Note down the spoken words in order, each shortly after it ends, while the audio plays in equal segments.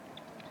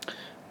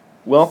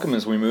Welcome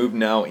as we move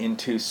now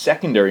into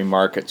secondary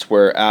markets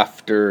where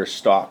after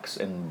stocks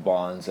and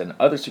bonds and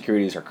other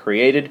securities are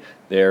created,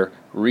 they're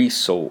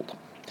resold.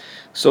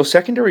 So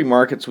secondary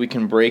markets we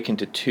can break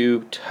into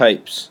two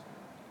types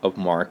of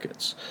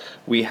markets.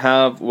 We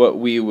have what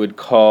we would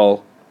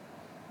call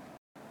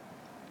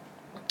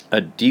a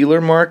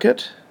dealer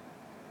market,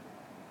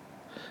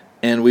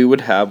 and we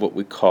would have what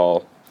we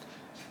call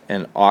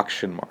an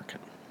auction market.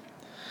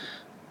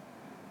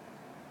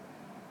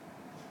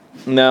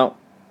 Now,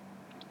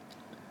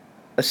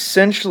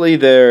 essentially,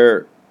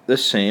 they're the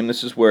same.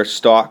 This is where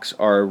stocks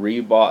are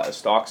rebought,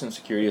 stocks and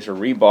securities are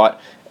rebought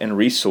and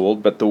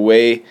resold, but the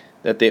way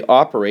that they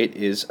operate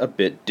is a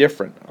bit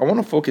different. I want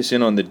to focus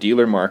in on the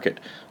dealer market.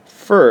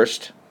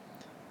 First,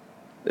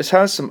 this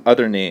has some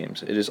other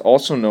names. It is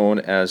also known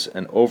as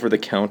an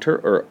over-the-counter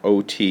or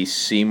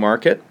OTC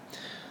market.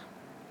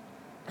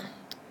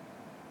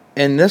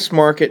 And this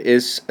market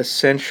is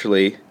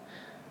essentially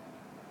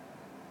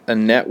a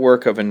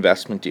network of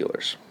investment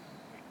dealers.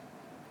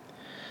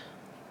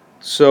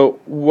 So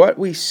what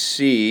we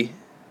see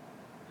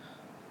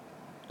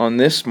on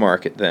this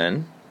market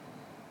then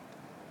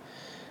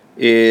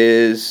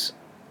is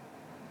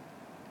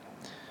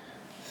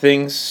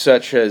things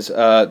such as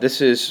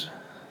this is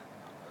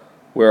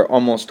where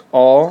almost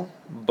all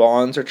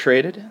bonds are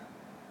traded.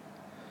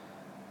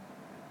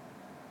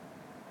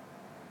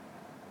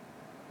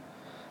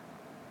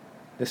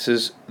 This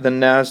is the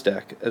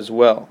NASDAQ as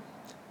well.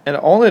 And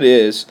all it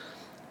is,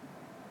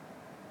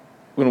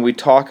 when we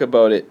talk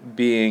about it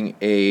being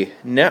a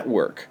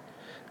network,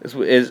 is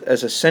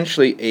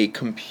essentially a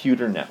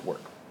computer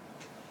network.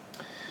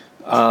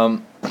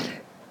 And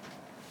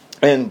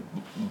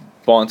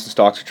bonds and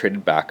stocks are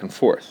traded back and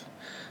forth.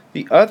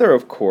 The other,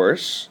 of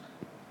course,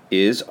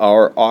 is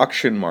our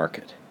auction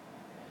market.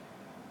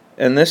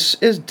 And this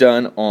is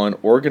done on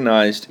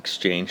organized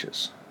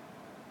exchanges.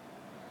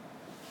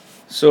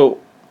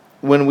 So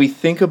when we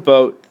think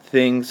about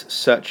things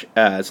such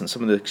as, and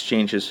some of the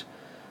exchanges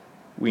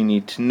we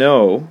need to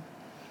know,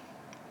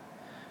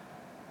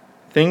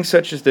 things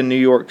such as the New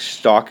York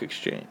Stock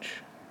Exchange,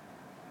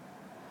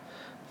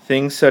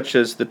 things such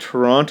as the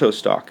Toronto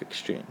Stock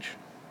Exchange,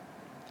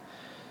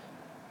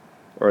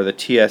 or the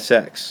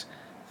TSX,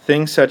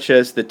 things such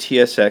as the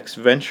TSX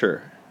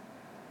Venture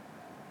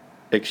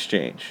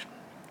Exchange,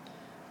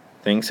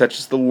 things such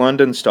as the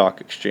London Stock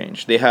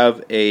Exchange. They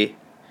have a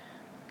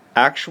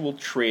actual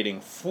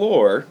trading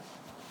floor,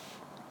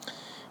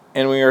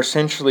 and we are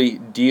essentially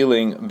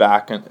dealing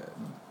back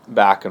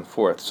and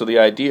forth. So the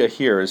idea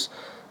here is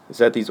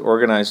that these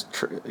organized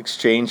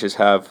exchanges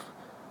have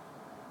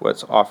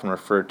what's often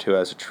referred to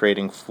as a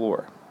trading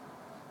floor.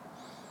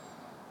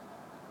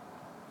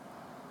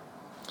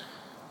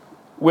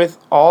 With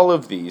all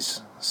of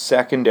these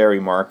secondary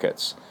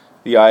markets,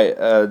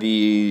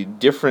 the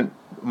different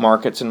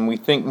markets, and we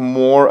think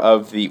more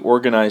of the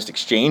organized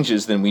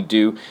exchanges than we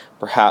do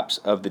perhaps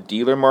of the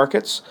dealer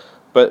markets,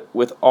 but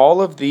with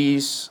all of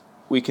these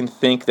we can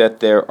think that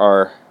there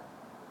are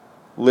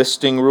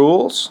listing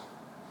rules.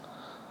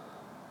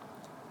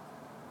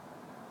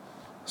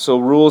 So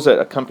rules that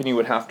a company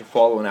would have to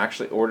follow in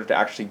order to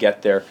actually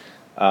get their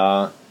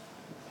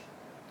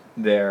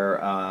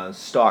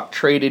stock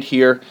traded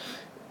here.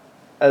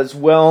 As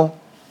well,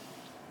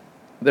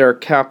 there are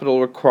capital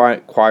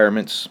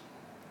requirements,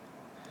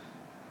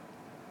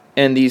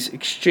 and these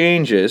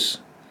exchanges,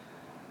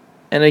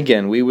 and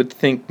again, we would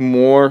think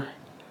more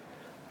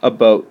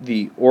about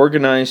the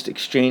organized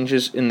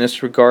exchanges in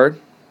this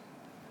regard,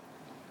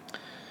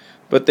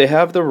 but they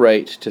have the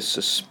right to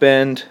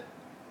suspend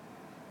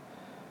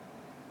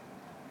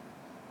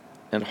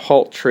and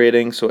halt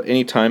trading. So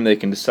anytime they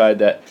can decide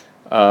that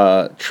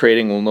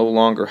trading will no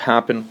longer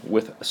happen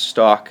with a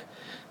stock,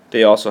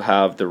 they also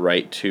have the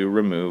right to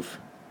remove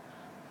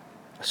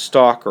a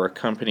stock or a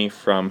company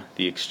from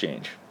the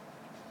exchange.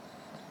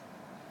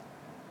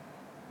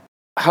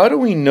 How do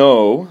we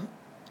know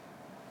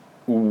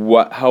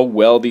how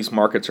well these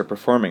markets are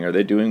performing? Are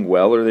they doing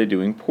well or are they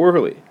doing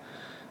poorly?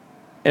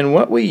 And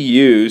what we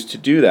use to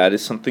do that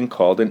is something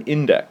called an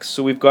index.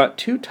 So we've got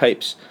two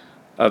types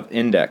of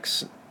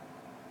index.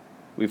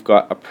 We've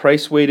got a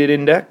price-weighted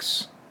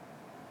index,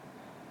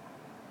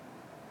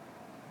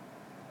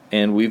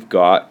 and we've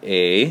got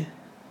a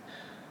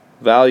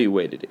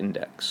value-weighted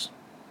index.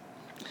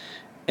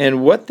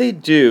 And what they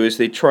do is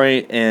they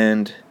try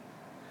and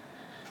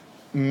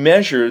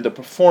measure the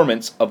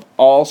performance of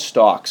all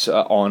stocks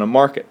on a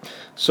market.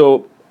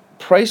 So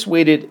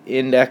price-weighted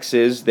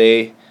indexes,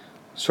 they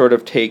sort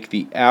of take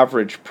the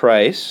average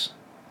price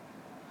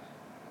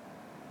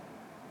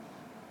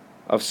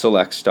of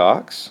select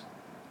stocks,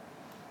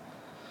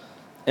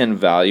 and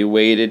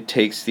value-weighted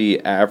takes the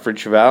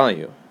average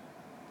value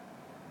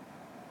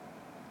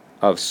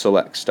of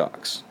select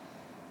stocks.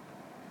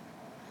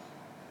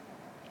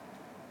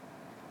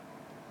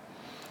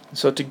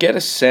 So to get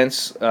a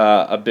sense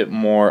a bit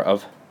more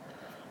of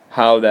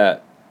how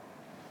that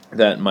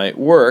might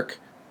work,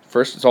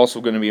 first it's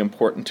also going to be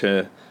important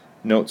to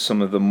note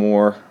some of the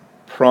more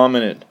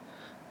prominent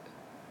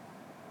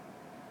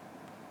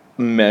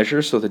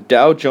measure, so the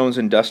Dow Jones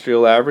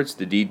Industrial Average,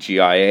 the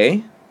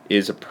DJIA,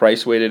 is a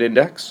price-weighted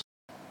index.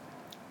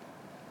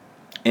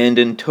 And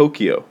in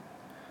Tokyo,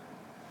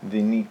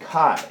 the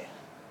Nikkei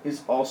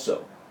is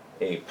also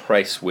a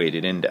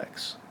price-weighted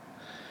index.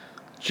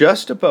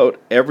 Just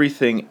about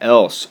everything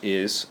else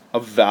is a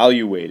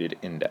value-weighted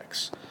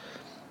index.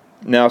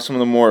 Now, some of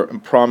the more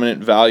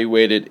prominent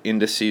value-weighted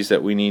indices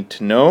that we need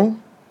to know: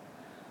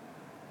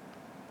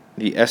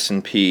 the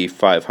S&P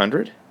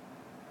 500,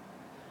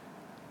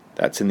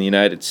 that's in the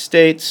United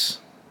States.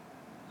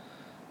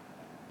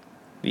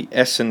 The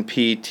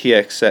S&P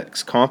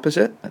TSX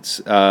Composite,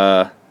 that's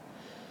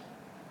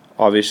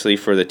obviously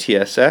for the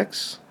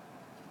TSX.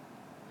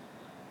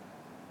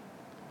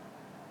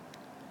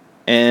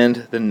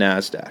 And the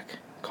NASDAQ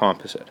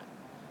Composite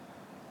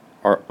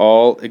are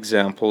all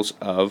examples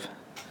of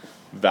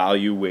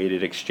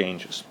value-weighted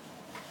exchanges.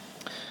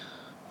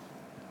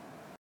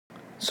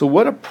 So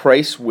what a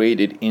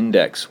price-weighted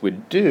index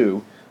would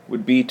do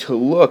would be to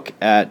look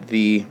at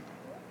the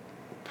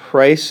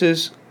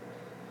prices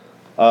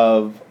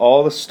of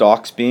all the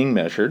stocks being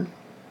measured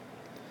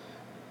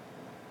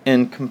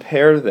and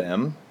compare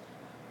them,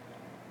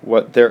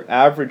 what their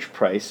average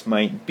price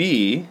might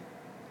be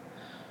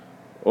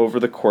over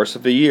the course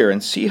of a year,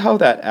 and see how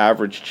that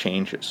average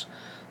changes.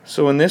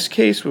 So in this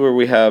case, where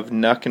we have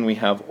NUC and we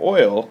have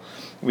oil,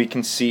 we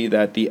can see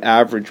that the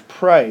average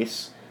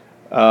price,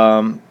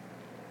 NUC,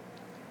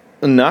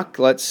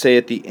 let's say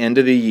at the end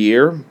of the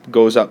year,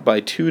 goes up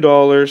by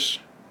 $2,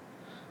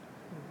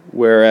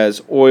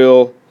 whereas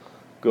oil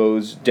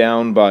goes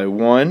down by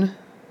 1.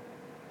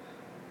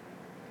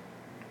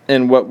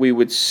 And what we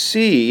would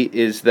see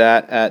is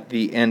that at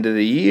the end of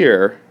the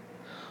year,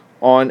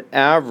 on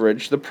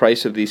average, the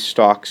price of these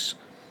stocks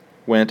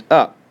went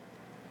up.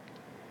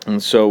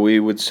 And so we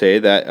would say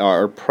that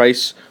our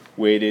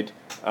price-weighted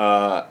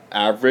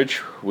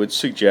average would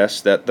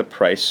suggest that the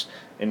price,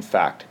 in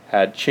fact,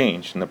 had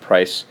changed, and the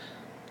price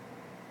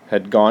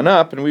had gone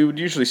up, and we would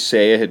usually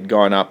say it had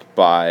gone up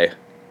by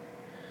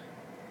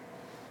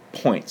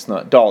points,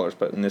 not dollars,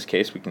 but in this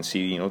case we can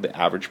see, the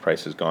average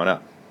price has gone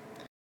up.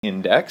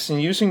 Index, and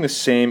using the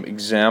same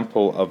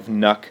example of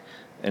NUC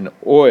and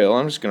oil,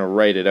 I'm just going to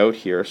write it out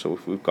here. So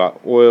if we've got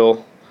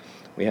oil,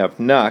 we have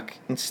NUC.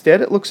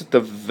 Instead, it looks at the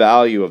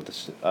value of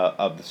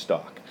the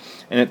stock,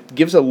 and it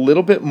gives a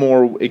little bit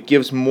more. It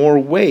gives more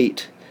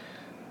weight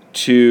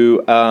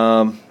to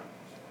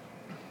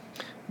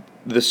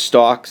the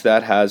stocks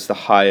that has the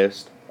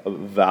highest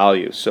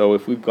value. So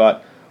if we've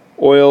got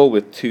oil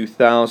with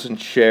 2,000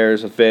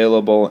 shares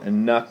available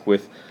and NUC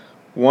with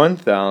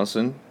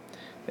 1,000,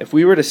 if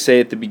we were to say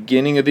at the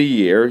beginning of the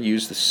year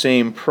use the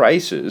same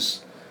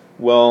prices,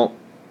 well,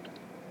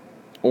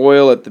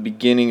 oil at the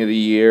beginning of the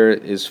year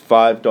is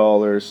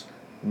 $5.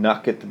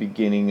 NUC at the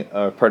beginning,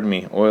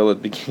 oil at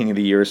the beginning of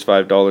the year is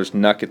 $5.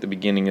 NUC at the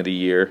beginning of the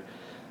year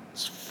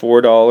is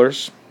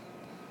 $4.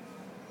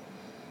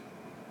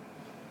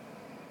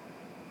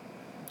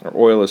 Or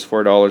oil is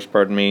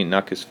 $4,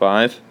 NUC is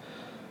 $5.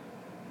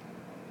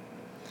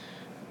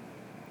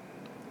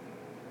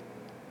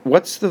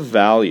 What's the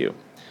value?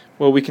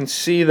 Well, we can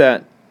see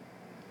that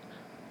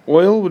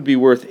oil would be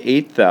worth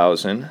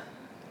 8,000,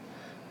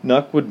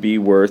 NUC would be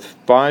worth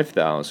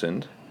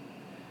 5,000,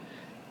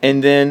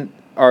 and then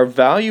our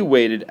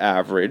value-weighted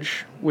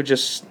average would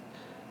just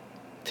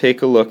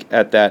take a look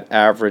at that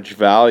average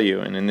value,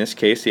 and in this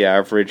case the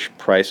average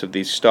price of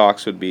these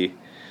stocks would be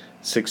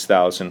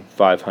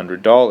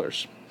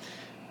 $6,500.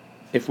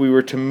 If we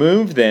were to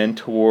move then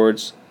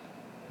towards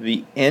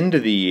the end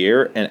of the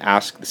year and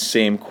ask the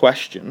same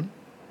question,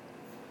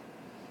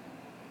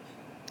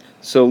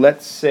 so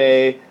let's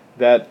say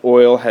that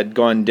oil had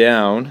gone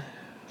down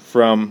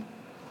from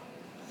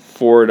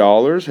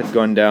 $4, had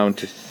gone down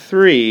to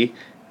 $3,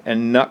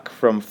 and NUC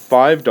from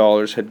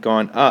 $5 had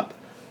gone up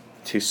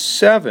to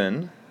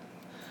 $7,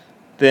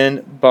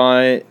 then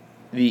by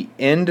the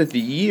end of the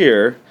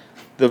year,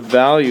 the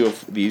value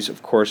of these,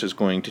 of course, is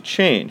going to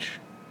change.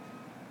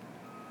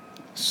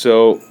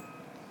 So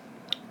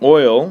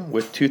oil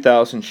with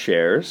 2,000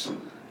 shares,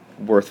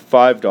 worth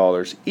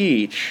 $5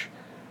 each,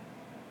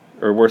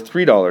 or worth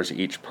 $3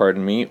 each,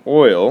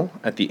 oil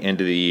at the end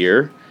of the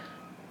year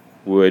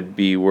would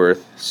be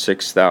worth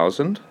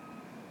 6,000.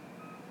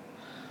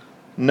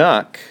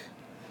 NUC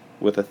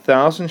with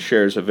 1,000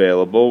 shares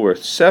available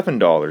worth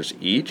 $7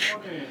 each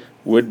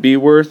would be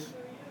worth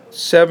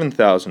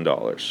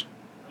 $7,000.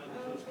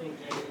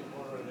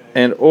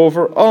 And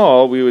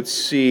overall, we would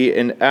see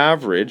an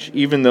average,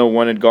 even though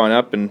one had gone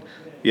up and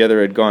the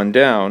other had gone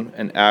down,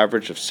 an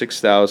average of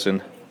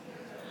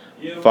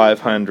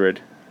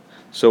 6,500.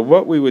 So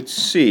what we would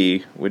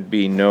see would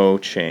be no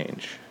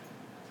change.